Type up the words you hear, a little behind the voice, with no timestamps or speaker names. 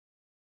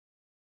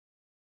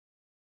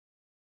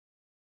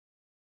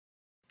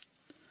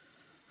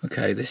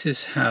Okay, this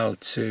is how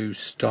to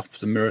stop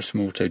the mirrors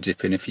from auto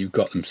dipping if you've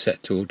got them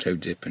set to auto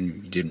dip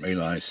and you didn't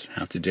realise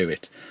how to do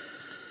it.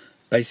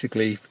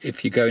 Basically,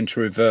 if you go into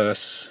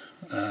reverse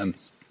and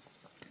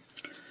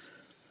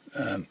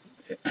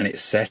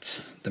it's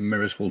set, the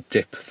mirrors will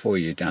dip for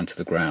you down to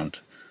the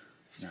ground.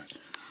 Now,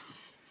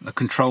 the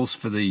controls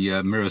for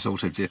the mirrors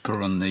auto dip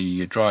are on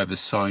the driver's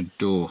side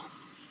door.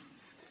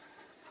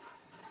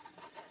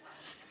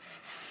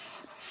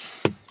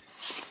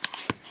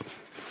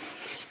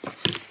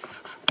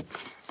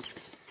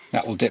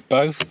 That will dip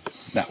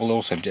both, that will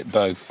also dip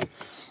both,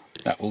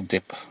 that will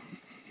dip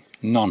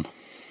none.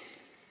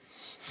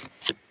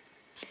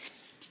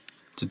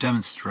 To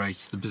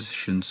demonstrate the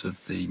positions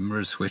of the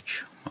mirror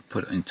switch, I'll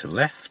put it into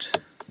left,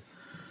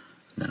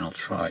 and then I'll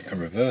try a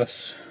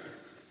reverse.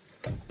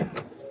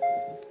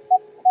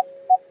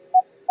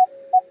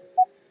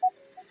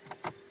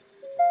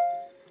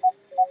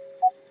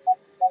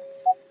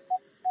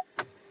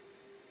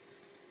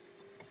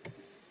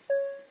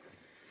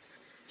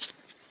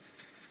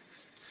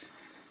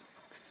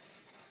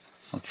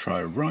 I'll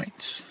try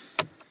right.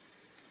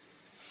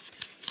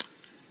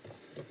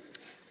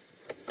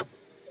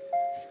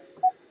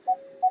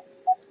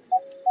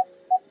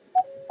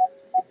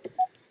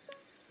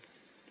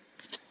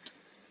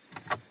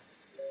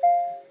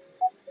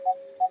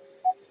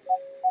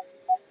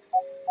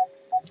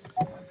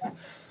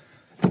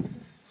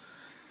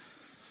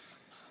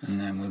 And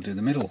then we'll do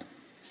the middle.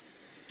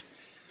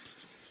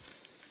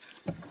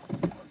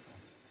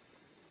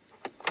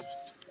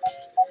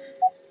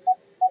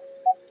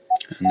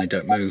 And they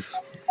don't move.